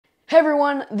Hey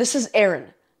everyone, this is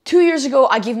Aaron. 2 years ago,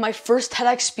 I gave my first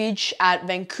TEDx speech at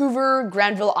Vancouver,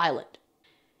 Granville Island.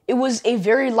 It was a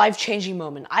very life-changing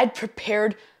moment. I'd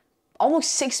prepared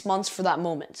almost 6 months for that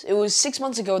moment. It was 6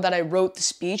 months ago that I wrote the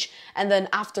speech, and then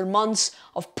after months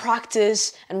of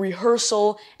practice and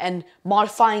rehearsal and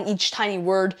modifying each tiny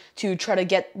word to try to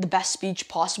get the best speech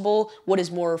possible, what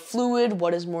is more fluid,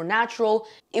 what is more natural,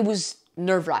 it was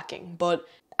nerve-wracking. But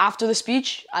after the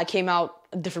speech, I came out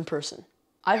a different person.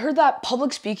 I heard that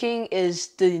public speaking is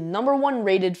the #1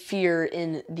 rated fear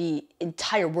in the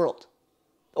entire world.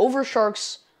 Over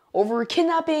sharks, over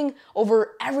kidnapping,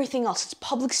 over everything else. It's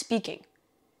public speaking.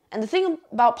 And the thing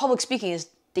about public speaking is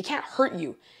they can't hurt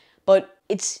you, but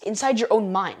it's inside your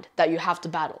own mind that you have to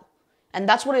battle. And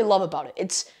that's what I love about it.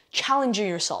 It's challenging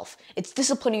yourself. It's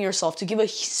disciplining yourself to give a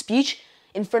speech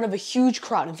in front of a huge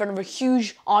crowd, in front of a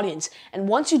huge audience. And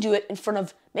once you do it in front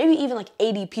of maybe even like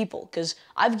 80 people, because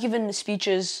I've given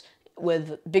speeches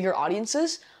with bigger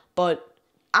audiences, but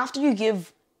after you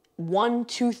give 1,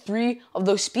 2, 3 of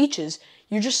those speeches,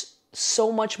 you're just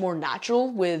so much more natural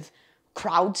with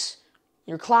crowds,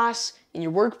 in your class, in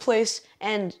your workplace,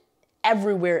 and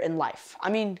everywhere in life. I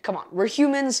mean, come on, we're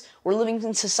humans, we're living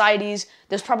in societies,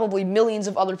 there's probably millions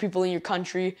of other people in your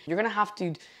country. You're gonna have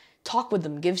to talk with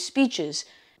them, give speeches.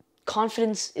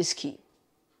 Confidence is key.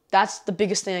 That's the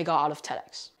biggest thing I got out of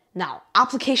TEDx. Now,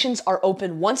 applications are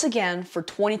open once again for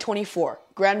 2024,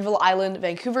 Granville Island,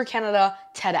 Vancouver, Canada,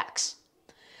 TEDx.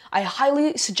 I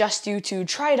highly suggest you to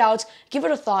try it out, give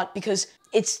it a thought, because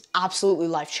it's absolutely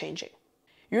life-changing.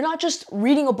 You're not just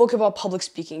reading a book about public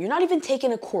speaking, you're not even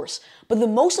taking a course, but the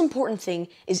most important thing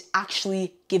is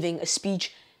actually giving a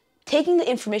speech, taking the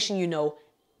information you know,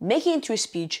 making it into a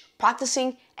speech,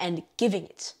 practicing, and giving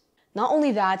it. Not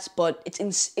only that, but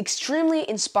it's extremely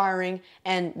inspiring,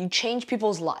 and you change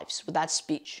people's lives with that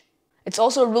speech. It's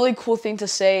also a really cool thing to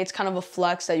say. It's kind of a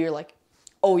flex that you're like,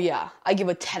 oh yeah, I gave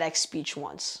a TEDx speech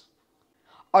once.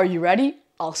 Are you ready?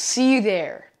 I'll see you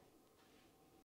there.